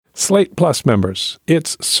Slate Plus members,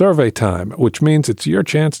 it's survey time, which means it's your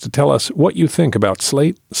chance to tell us what you think about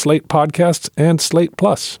Slate, Slate Podcasts, and Slate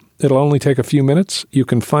Plus. It'll only take a few minutes. You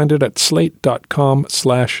can find it at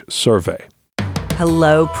slate.com/survey.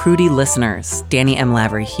 Hello, Prudy listeners. Danny M.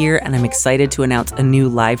 Lavery here, and I'm excited to announce a new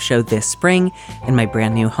live show this spring in my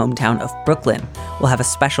brand new hometown of Brooklyn. We'll have a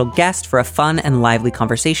special guest for a fun and lively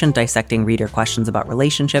conversation dissecting reader questions about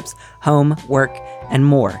relationships, home, work, and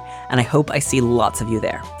more. And I hope I see lots of you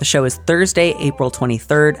there. The show is Thursday, April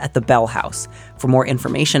 23rd at the Bell House. For more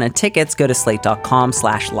information and tickets, go to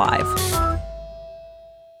slate.com/live.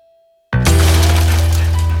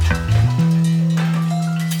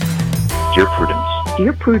 Dear Prudence.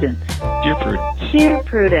 Dear Prudence. Dear Prudence. Dear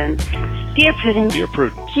Prudence. Dear Prudence. Dear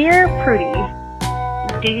Prudence. Dear Prudy.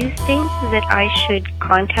 Do you think that I should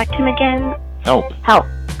contact him again? Help. Help.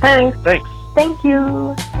 Thanks. Thanks. Thank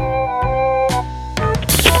you.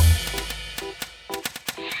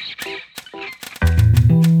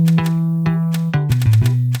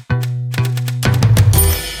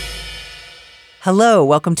 Hello,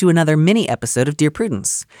 welcome to another mini episode of Dear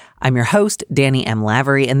Prudence. I'm your host, Danny M.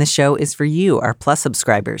 Lavery, and this show is for you, our Plus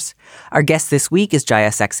subscribers. Our guest this week is Jaya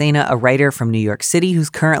Saxena, a writer from New York City who's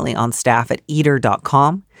currently on staff at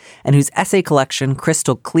Eater.com and whose essay collection,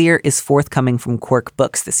 Crystal Clear, is forthcoming from Quirk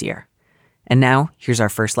Books this year. And now, here's our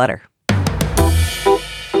first letter.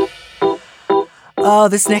 Oh,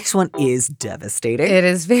 this next one is devastating. It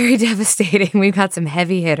is very devastating. We've got some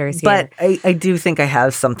heavy hitters here. But I do think I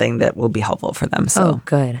have something that will be helpful for them. So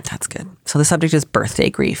good. That's good. So the subject is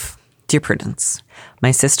birthday grief. Dear Prudence,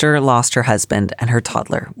 my sister lost her husband and her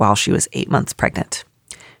toddler while she was 8 months pregnant.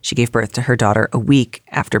 She gave birth to her daughter a week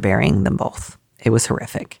after burying them both. It was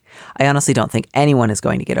horrific. I honestly don't think anyone is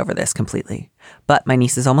going to get over this completely. But my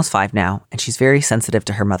niece is almost 5 now, and she's very sensitive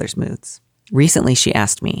to her mother's moods. Recently, she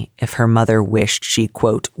asked me if her mother wished she,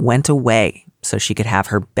 quote, went away so she could have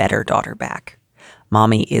her better daughter back.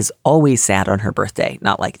 Mommy is always sad on her birthday,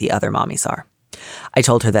 not like the other mommies are. I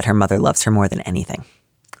told her that her mother loves her more than anything.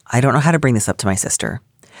 I don't know how to bring this up to my sister.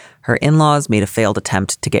 Her in-laws made a failed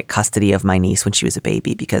attempt to get custody of my niece when she was a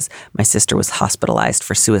baby because my sister was hospitalized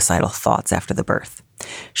for suicidal thoughts after the birth.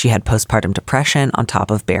 She had postpartum depression on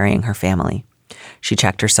top of burying her family. She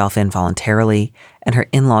checked herself in voluntarily, and her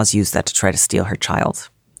in-laws used that to try to steal her child.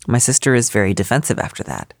 My sister is very defensive after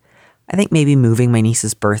that. I think maybe moving my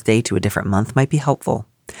niece's birthday to a different month might be helpful.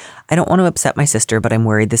 I don't want to upset my sister, but I'm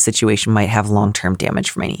worried this situation might have long-term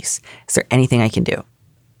damage for my niece. Is there anything I can do?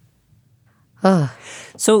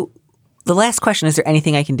 So the last question, is there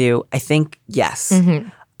anything I can do? I think yes.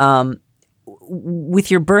 Mm-hmm.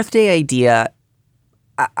 With your birthday idea,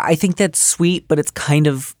 I think that's sweet, but it's kind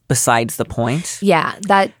of besides the point. Yeah,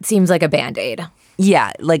 that seems like a Band-Aid.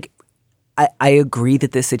 Yeah, like I agree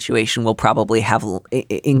that this situation will probably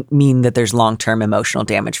mean that there's long-term emotional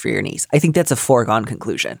damage for your niece. I think that's a foregone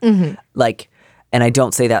conclusion. Mm-hmm. Like, and I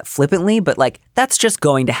don't say that flippantly, but like that's just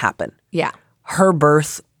going to happen. Yeah. Her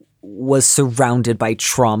birth was surrounded by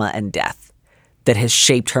trauma and death that has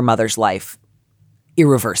shaped her mother's life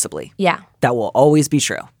irreversibly. Yeah. That will always be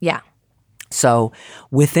true. Yeah. So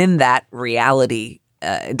within that reality,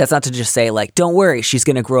 that's not to just say like, don't worry, she's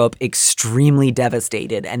going to grow up extremely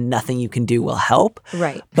devastated and nothing you can do will help.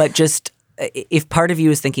 Right. But just if part of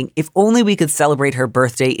you is thinking, if only we could celebrate her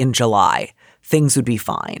birthday in July, things would be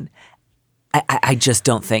fine. I just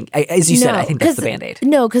don't think, as you said, I think that's the Band-Aid.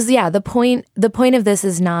 No, because the point of this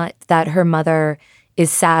is not that her mother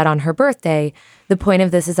is sad on her birthday. The point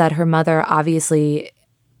of this is that her mother obviously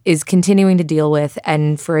is continuing to deal with,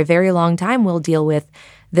 and for a very long time will deal with,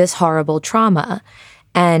 this horrible trauma,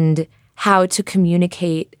 and how to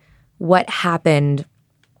communicate what happened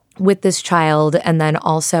with this child, and then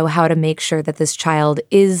also how to make sure that this child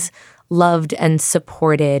is loved and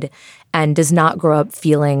supported and does not grow up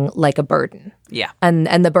feeling like a burden. Yeah.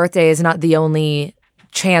 And the birthday is not the only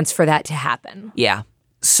chance for that to happen. Yeah.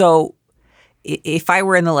 So if I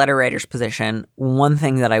were in the letter writer's position, one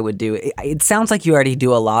thing that I would do, it sounds like you already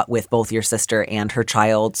do a lot with both your sister and her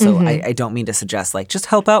child. So I don't mean to suggest like just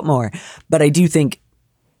help out more. But I do think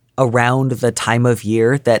around the time of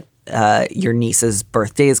year that your niece's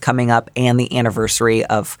birthday is coming up and the anniversary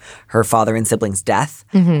of her father and siblings' death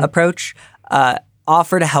approach,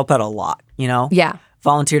 offer to help out a lot, you know? Yeah.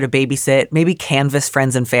 Volunteer to babysit, maybe canvass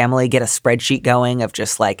friends and family, get a spreadsheet going of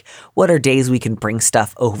just like, what are days we can bring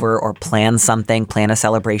stuff over or plan something, plan a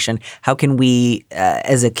celebration? How can we,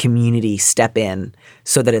 as a community, step in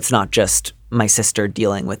so that it's not just my sister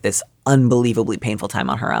dealing with this unbelievably painful time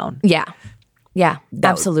on her own? Yeah. Yeah,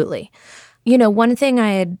 absolutely. You know, one thing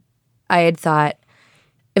I had thought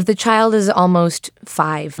if the child is almost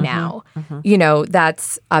 5 now, you know,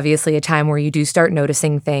 that's obviously a time where you do start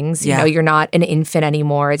noticing things. You know, you're not an infant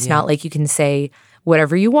anymore. It's not like you can say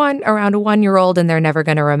whatever you want around a 1-year-old and they're never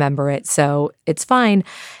going to remember it. So it's fine.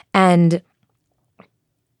 And,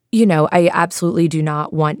 you know, I absolutely do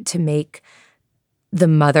not want to make the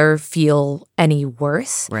mother feel any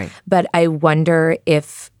worse. Right. But I wonder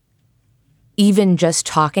if even just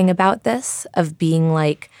talking about this, of being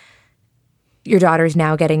like, your daughter's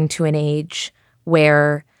now getting to an age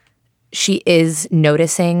where she is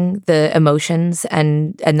noticing the emotions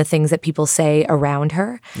and the things that people say around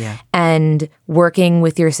her. Yeah. And working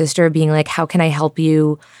with your sister, being like, how can I help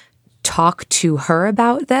you talk to her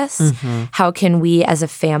about this? How can we as a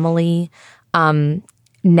family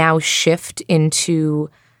now shift into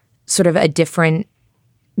sort of a different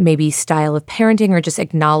maybe style of parenting, or just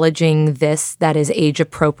acknowledging this that is age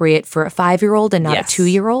appropriate for a 5-year-old and not a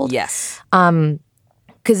 2-year-old? Yes.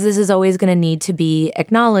 Because this is always going to need to be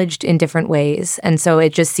acknowledged in different ways. And so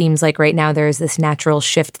it just seems like right now there's this natural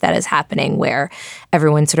shift that is happening where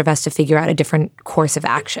everyone sort of has to figure out a different course of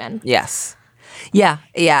action. Yes. Yeah.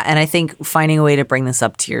 Yeah. And I think finding a way to bring this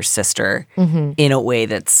up to your sister in a way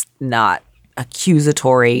that's not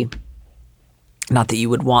accusatory, not that you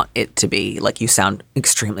would want it to be, like, you sound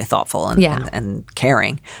extremely thoughtful and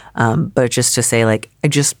caring, but just to say, like, I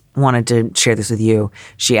just wanted to share this with you.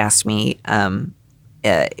 She asked me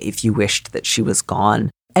if you wished that she was gone.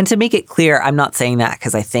 And to make it clear, I'm not saying that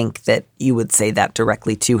because I think that you would say that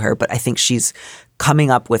directly to her, but I think she's coming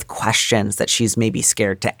up with questions that she's maybe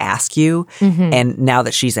scared to ask you. And now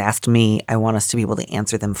that she's asked me, I want us to be able to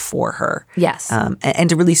answer them for her. Yes. And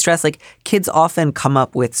to really stress, like, kids often come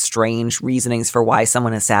up with strange reasonings for why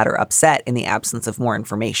someone is sad or upset in the absence of more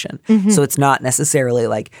information. So it's not necessarily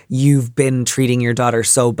like you've been treating your daughter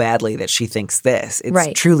so badly that she thinks this.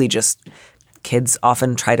 It's truly just kids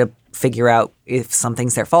often try to figure out if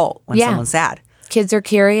something's their fault when someone's sad. Kids are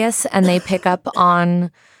curious and they pick up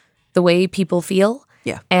on the way people feel.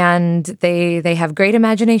 Yeah. And they have great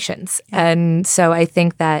imaginations. And so I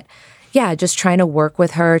think that, just trying to work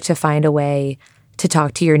with her to find a way to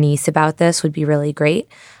talk to your niece about this would be really great.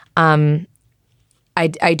 I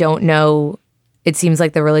don't know. It seems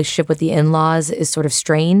like the relationship with the in-laws is sort of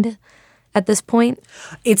strained at this point.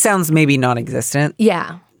 It sounds maybe non-existent.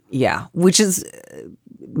 Yeah. Yeah. Which is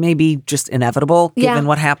maybe just inevitable given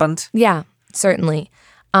what happened. Yeah, certainly.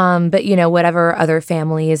 But, you know, whatever other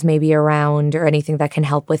family is maybe around or anything that can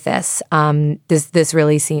help with this, this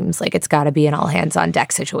really seems like it's got to be an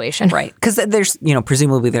all-hands-on-deck situation. Right. Because there's, you know,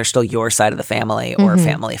 presumably there's still your side of the family or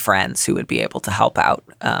family friends who would be able to help out.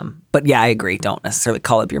 But yeah, I agree. Don't necessarily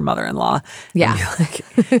call up your mother-in-law. Yeah. And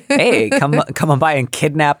be like, hey, come on by and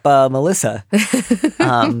kidnap Melissa.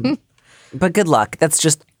 But good luck. That's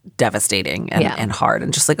just devastating and hard.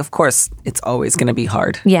 And just like, of course, it's always going to be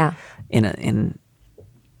hard. Yeah.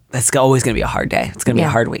 It's always going to be a hard day. It's going to be a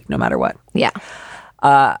hard week, no matter what. Yeah.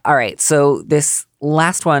 All right. So this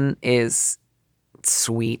last one is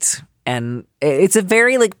sweet. And it's a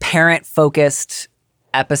very, like, parent-focused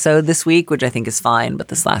episode this week, which I think is fine. But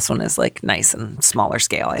this last one is, like, nice and smaller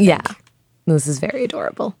scale, I think. Yeah. This is very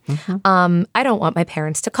adorable. I don't want my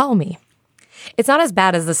parents to call me. It's not as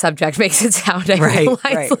bad as the subject makes it sound, I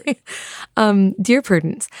realize. Right. Dear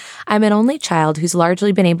Prudence, I'm an only child who's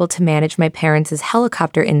largely been able to manage my parents'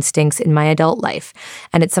 helicopter instincts in my adult life,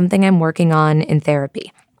 and it's something I'm working on in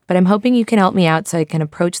therapy. But I'm hoping you can help me out so I can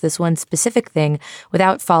approach this one specific thing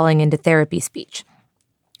without falling into therapy speech.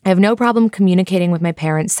 I have no problem communicating with my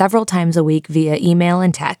parents several times a week via email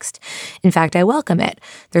and text. In fact, I welcome it.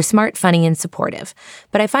 They're smart, funny, and supportive.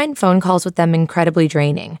 But I find phone calls with them incredibly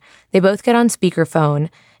draining. They both get on speakerphone,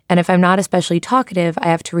 and if I'm not especially talkative, I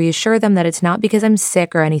have to reassure them that it's not because I'm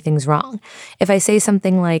sick or anything's wrong. If I say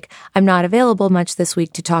something like, I'm not available much this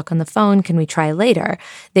week to talk on the phone, can we try later?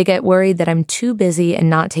 They get worried that I'm too busy and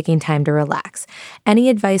not taking time to relax. Any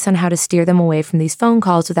advice on how to steer them away from these phone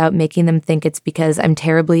calls without making them think it's because I'm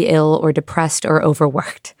terribly ill or depressed or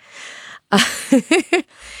overworked?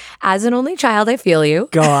 As an only child, I feel you.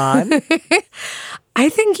 Go on. I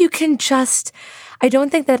think you can just... I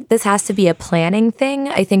don't think that this has to be a planning thing.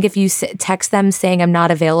 I think if you text them saying I'm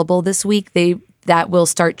not available this week, that will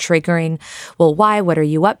start triggering, well, why? What are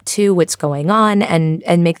you up to? What's going on?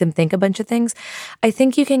 And make them think a bunch of things. I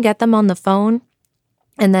think you can get them on the phone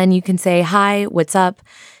and then you can say, hi, what's up?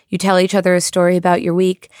 You tell each other a story about your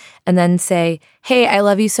week and then say, hey, I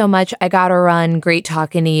love you so much. I got to run. Great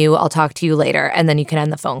talking to you. I'll talk to you later. And then you can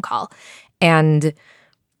end the phone call. And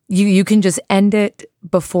you can just end it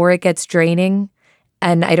before it gets draining.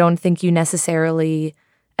 And I don't think you necessarily,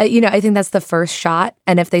 I think that's the first shot.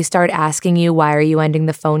 And if they start asking you, why are you ending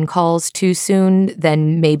the phone calls too soon,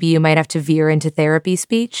 then maybe you might have to veer into therapy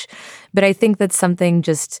speech. But I think that's something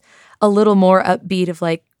just a little more upbeat of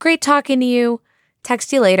like, great talking to you,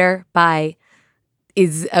 text you later, bye,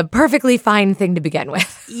 is a perfectly fine thing to begin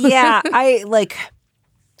with. Yeah,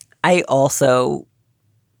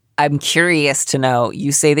 I'm curious to know,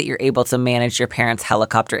 you say that you're able to manage your parents'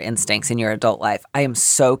 helicopter instincts in your adult life. I am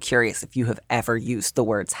so curious if you have ever used the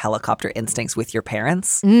words helicopter instincts with your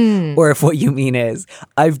parents, or if what you mean is,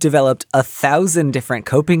 I've developed 1,000 different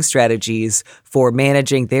coping strategies for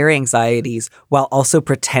managing their anxieties while also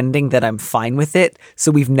pretending that I'm fine with it.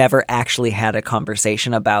 So we've never actually had a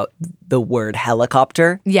conversation about the word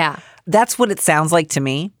helicopter. Yeah. That's what it sounds like to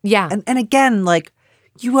me. Yeah. And again, like,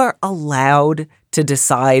 you are allowed to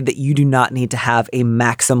decide that you do not need to have a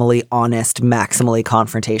maximally honest, maximally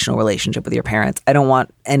confrontational relationship with your parents. I don't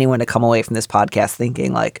want anyone to come away from this podcast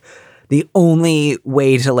thinking like the only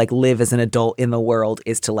way to like live as an adult in the world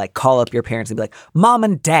is to like call up your parents and be like, Mom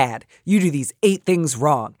and Dad, you do these 8 things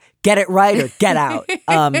wrong. Get it right or get out.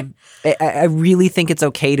 I really think it's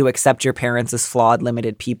okay to accept your parents as flawed,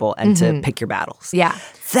 limited people and to pick your battles. Yeah.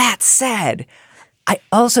 That said, I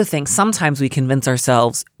also think sometimes we convince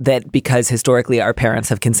ourselves that because historically our parents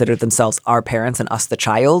have considered themselves our parents and us the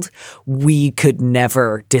child, we could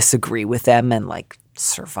never disagree with them and like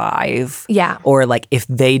survive. Yeah. Or like if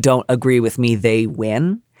they don't agree with me, they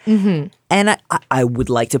win. Mm-hmm. And I would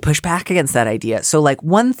like to push back against that idea. So like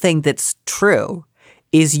one thing that's true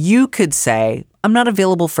is you could say, I'm not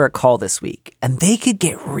available for a call this week. And they could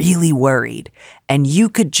get really worried and you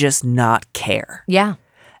could just not care. Yeah.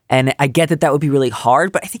 And I get that would be really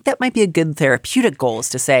hard, but I think that might be a good therapeutic goal is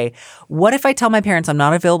to say, what if I tell my parents I'm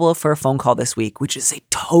not available for a phone call this week, which is a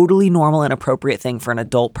totally normal and appropriate thing for an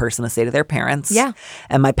adult person to say to their parents. Yeah.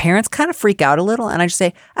 And my parents kind of freak out a little. And I just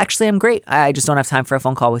say, actually, I'm great. I just don't have time for a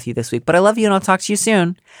phone call with you this week, but I love you and I'll talk to you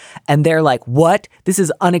soon. And they're like, what? This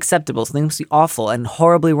is unacceptable. Something must be awful and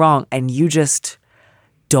horribly wrong. And you just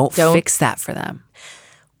don't fix that for them.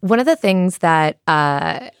 One of the things that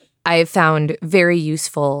I've found very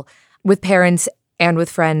useful with parents and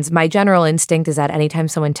with friends, my general instinct is that anytime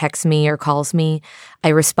someone texts me or calls me, I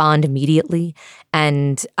respond immediately.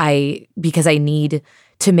 And because I need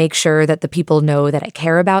to make sure that the people know that I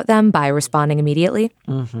care about them by responding immediately.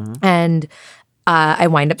 Mm-hmm. And I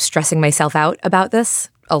wind up stressing myself out about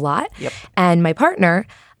this a lot. Yep. And my partner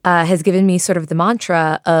has given me sort of the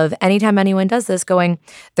mantra of anytime anyone does this going,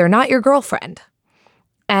 they're not your girlfriend.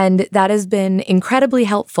 And that has been incredibly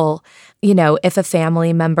helpful, if a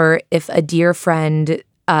family member, if a dear friend,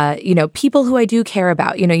 people who I do care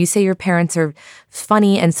about, you say your parents are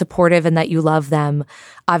funny and supportive and that you love them.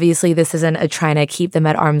 Obviously, this isn't a trying to keep them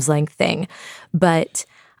at arm's length thing. But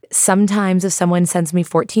sometimes if someone sends me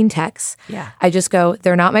 14 texts, I just go,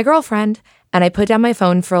 they're not my girlfriend. And I put down my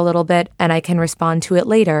phone for a little bit and I can respond to it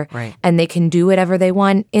later. Right. And they can do whatever they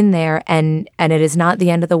want in there. And it is not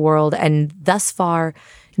the end of the world. And thus far,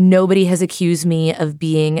 nobody has accused me of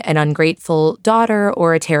being an ungrateful daughter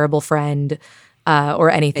or a terrible friend or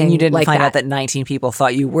anything. And you didn't like find out that 19 people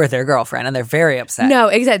thought you were their girlfriend and they're very upset. No,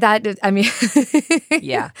 exactly.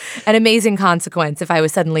 Yeah. An amazing consequence if I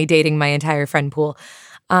was suddenly dating my entire friend pool.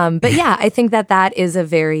 But yeah, I think that is a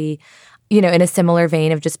very, in a similar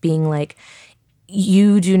vein of just being like,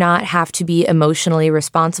 you do not have to be emotionally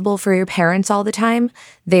responsible for your parents all the time.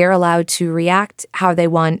 They are allowed to react how they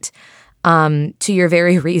want to your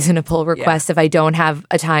very reasonable request if I don't have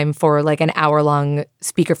a time for like an hour-long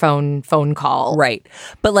speakerphone phone call. Right.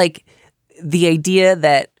 But like the idea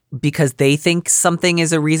that because they think something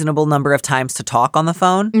is a reasonable number of times to talk on the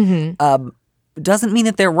phone doesn't mean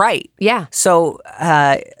that they're right. Yeah. So,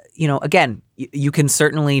 again, you can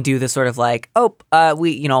certainly do the sort of like,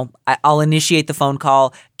 I'll initiate the phone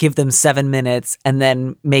call, give them 7 minutes, and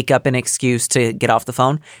then make up an excuse to get off the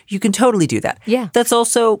phone. You can totally do that. Yeah. That's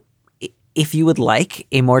also, if you would like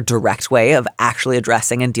a more direct way of actually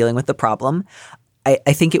addressing and dealing with the problem,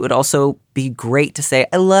 I think it would also be great to say,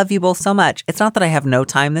 I love you both so much. It's not that I have no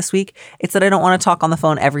time this week. It's that I don't want to talk on the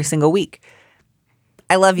phone every single week.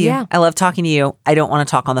 I love you. Yeah. I love talking to you. I don't want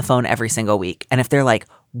to talk on the phone every single week. And if they're like,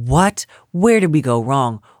 what? Where did we go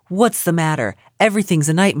wrong? What's the matter? Everything's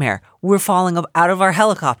a nightmare. We're falling out of our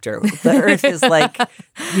helicopter. The earth is like,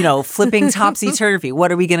 flipping topsy-turvy.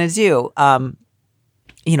 What are we going to do?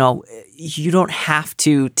 You don't have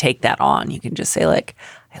to take that on. You can just say like,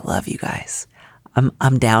 I love you guys.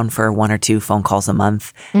 I'm down for 1 or 2 phone calls a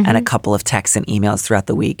month and a couple of texts and emails throughout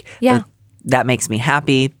the week. Yeah. That makes me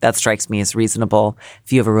happy. That strikes me as reasonable.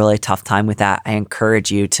 If you have a really tough time with that, I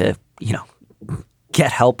encourage you to,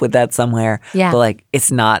 get help with that somewhere. Yeah. But like,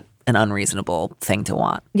 it's not an unreasonable thing to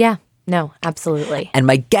want. Yeah. No, absolutely. And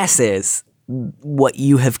my guess is what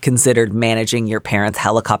you have considered managing your parents'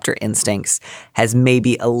 helicopter instincts has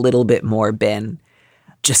maybe a little bit more been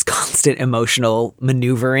just constant emotional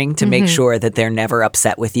maneuvering to make sure that they're never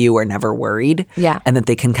upset with you or never worried. Yeah. And that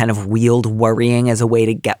they can kind of wield worrying as a way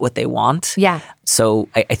to get what they want. Yeah. So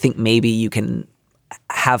I think maybe you can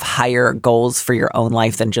have higher goals for your own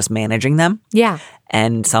life than just managing them. Yeah.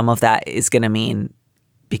 And some of that is going to mean,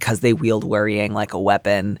 because they wield worrying like a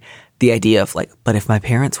weapon, the idea of like, but if my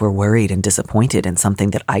parents were worried and disappointed in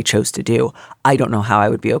something that I chose to do, I don't know how I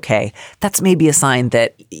would be okay. That's maybe a sign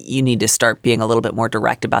that you need to start being a little bit more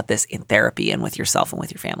direct about this in therapy and with yourself and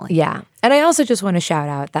with your family. Yeah. And I also just want to shout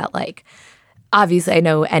out that, like, obviously I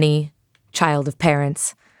know any child of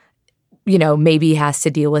parents, you know, maybe has to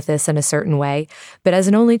deal with this in a certain way. But as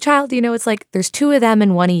an only child, you know, it's like there's two of them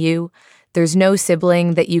and one of you. There's no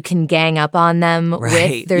sibling that you can gang up on them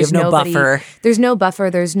Right. with. There's you have no buffer. There's no buffer.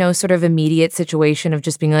 There's no sort of immediate situation of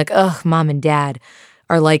just being like, ugh, mom and dad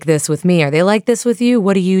are like this with me. Are they like this with you?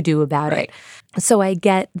 What do you do about it? So I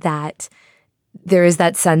get that there is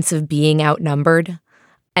that sense of being outnumbered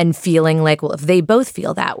and feeling like, well, if they both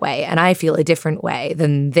feel that way and I feel a different way,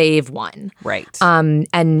 then they've won. Right.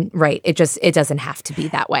 It doesn't have to be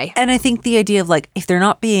that way. And I think the idea of like, if they're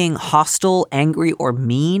not being hostile, angry, or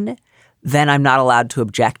mean, then I'm not allowed to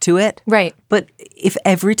object to it. Right. But if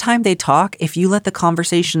every time they talk, if you let the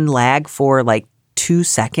conversation lag for like 2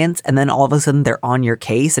 seconds and then all of a sudden they're on your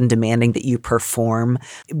case and demanding that you perform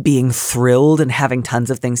being thrilled and having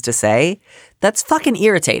tons of things to say, that's fucking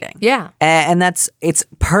irritating. Yeah. And it's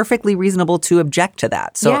perfectly reasonable to object to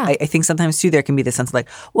that. So Yeah. I think sometimes too there can be this sense of like,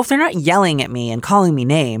 well, if they're not yelling at me and calling me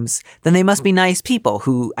names, then they must be nice people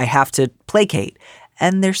who I have to placate.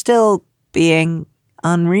 And they're still being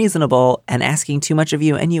unreasonable and asking too much of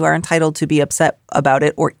you, and you are entitled to be upset about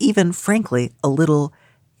it or even, frankly, a little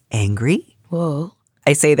angry. Whoa.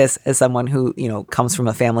 I say this as someone who, you know, comes from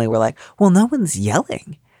a family where like, well, no one's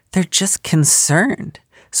yelling. They're just concerned.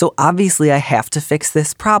 So obviously I have to fix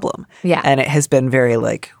this problem. Yeah. And it has been very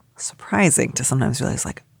like surprising to sometimes realize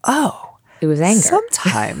like, oh, It was anger.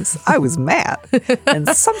 sometimes I was mad. And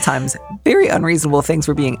sometimes very unreasonable things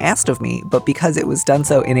were being asked of me, but because it was done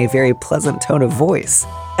so in a very pleasant tone of voice,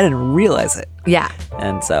 I didn't realize it. Yeah.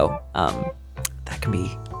 And so that can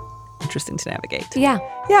be interesting to navigate. Yeah.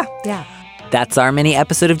 Yeah. Yeah. That's our mini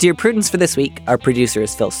episode of Dear Prudence for this week. Our producer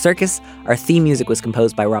is Phil Circus. Our theme music was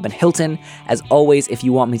composed by Robin Hilton. As always, if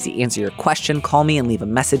you want me to answer your question, call me and leave a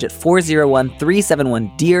message at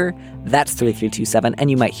 401-371-DEAR. That's 3327,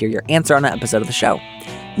 and you might hear your answer on an episode of the show.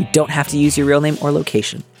 You don't have to use your real name or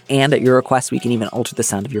location. And at your request, we can even alter the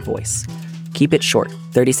sound of your voice. Keep it short,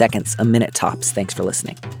 30 seconds, a minute tops. Thanks for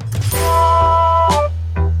listening.